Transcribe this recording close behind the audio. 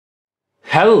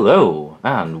Hello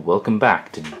and welcome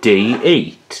back to day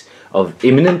 8 of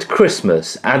Imminent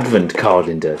Christmas Advent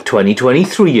Cardendar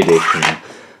 2023 edition. I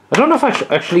don't know if I should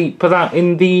actually put that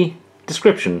in the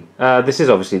description. This is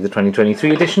obviously the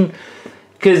 2023 edition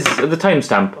because of the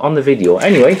timestamp on the video.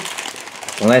 Anyway,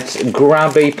 let's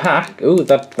grab a pack. Oh,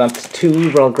 that's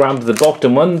two, but I'll grab the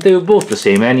bottom one. They were both the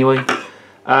same anyway.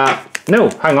 No,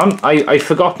 hang on. I've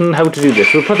forgotten how to do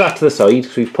this. We'll put that to the side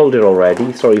because we've pulled it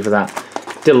already. Sorry for that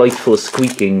delightful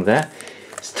squeaking there.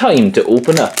 It's time to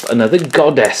open up another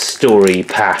Goddess story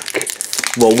pack.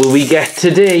 What will we get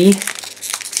today?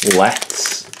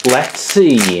 Let's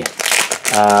see.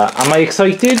 Am I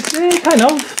excited? Kind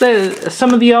of.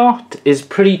 Some of the art is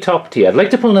pretty top tier. I'd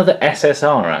like to pull another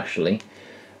SSR actually.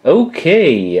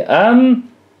 Okay.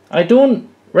 I don't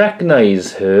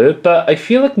recognise her, but I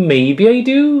feel like maybe I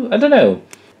do. I don't know.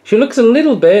 She looks a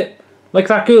little bit like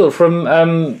that girl from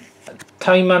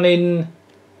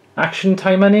Action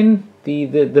Time and In,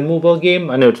 the mobile game.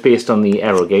 I know it's based on the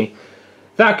Arrow game.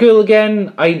 That girl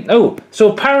again,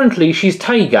 so apparently she's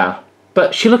Tiger,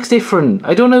 but she looks different.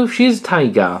 I don't know if she is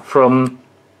Tiger from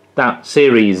that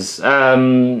series. Why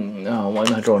am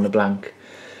I drawing a blank?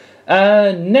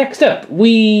 Next up,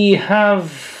 we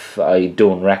have, I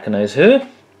don't recognise her.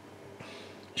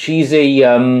 She's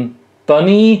a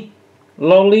bunny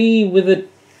lolly with a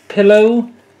pillow.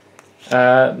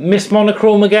 Miss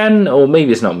Monochrome again, or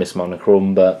maybe it's not Miss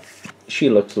Monochrome, but she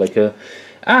looks like her.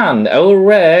 And our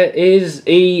rare is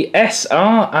a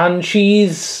SR, and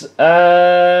she's,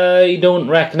 I don't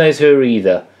recognise her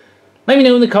either. Let me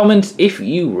know in the comments if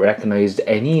you recognised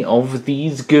any of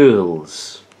these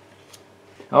girls.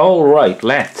 Alright,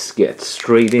 let's get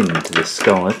straight into the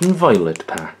Scarlet and Violet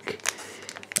pack.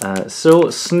 So,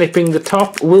 snipping the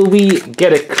top, will we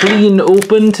get a clean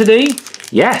open today?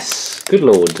 Yes, good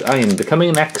lord, I am becoming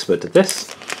an expert at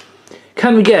this.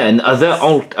 Can we get another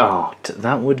alt art?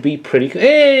 That would be pretty good.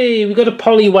 Hey, we got a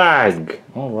Poliwag.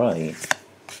 Alright.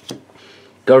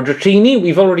 Gardratini,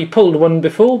 we've already pulled one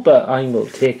before, but I will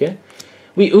take it.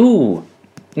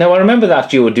 Now I remember that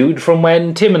Geodude from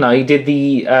when Tim and I did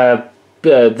the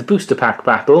booster pack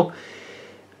battle.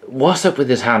 What's up with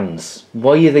his hands?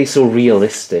 Why are they so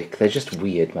realistic? They're just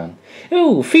weird, man.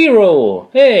 Oh, Fearow!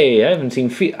 Hey, I haven't seen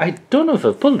Fearow. I don't know if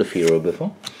I've pulled a Fearow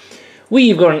before.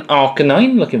 We've got an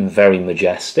Arcanine looking very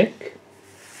majestic.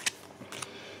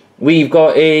 We've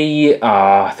got a...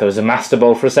 there was a Master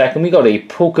Ball for a second. We got a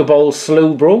Pokeball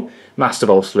Slowbro. Master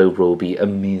Ball Slowbro will be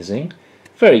amazing.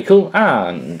 Very cool.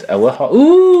 And our...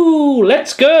 Ooh,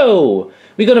 let's go!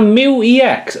 We got a Mew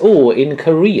EX. Oh, in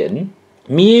Korean...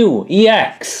 Mew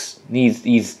EX.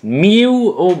 He's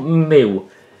Mew or Mew.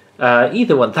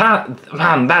 Either one.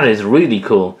 That is really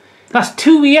cool. That's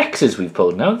 2 EXs we've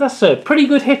pulled now. That's a pretty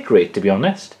good hit rate, to be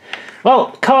honest. Well,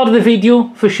 card of the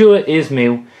video for sure is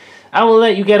Mew. I will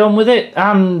let you get on with it,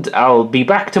 and I'll be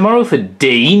back tomorrow for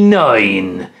day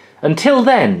 9. Until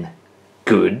then,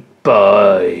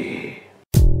 goodbye.